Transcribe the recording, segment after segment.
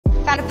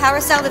found a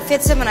power cell that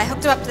fits him, and I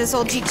hooked him up to this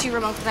old G2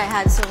 remote that I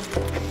had, so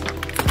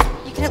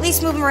you can at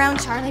least move him around,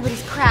 Charlie, but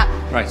he's crap.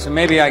 Right, so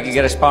maybe I could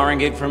get a sparring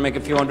gig for him, make a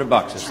few $100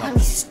 or something. Charlie,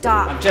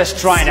 stop. I'm just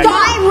trying to...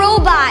 My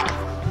robot!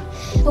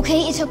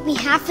 Okay, it took me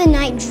half the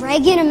night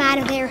dragging him out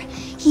of there.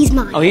 He's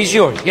mine. Oh, he's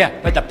yours,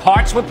 yeah. But the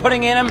parts we're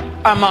putting in him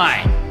are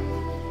mine.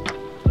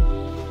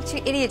 You two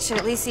idiots should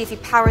at least see if he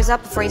powers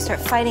up before you start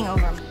fighting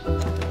over him.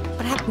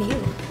 What happened to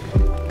you?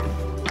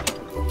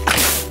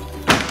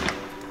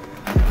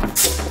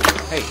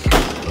 Hey.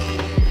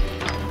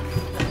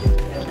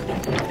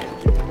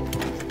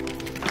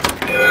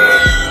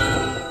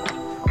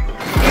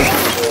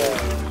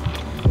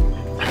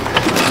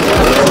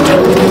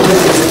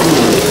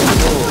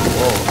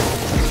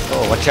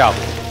 Oh, watch out.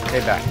 Stay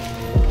back.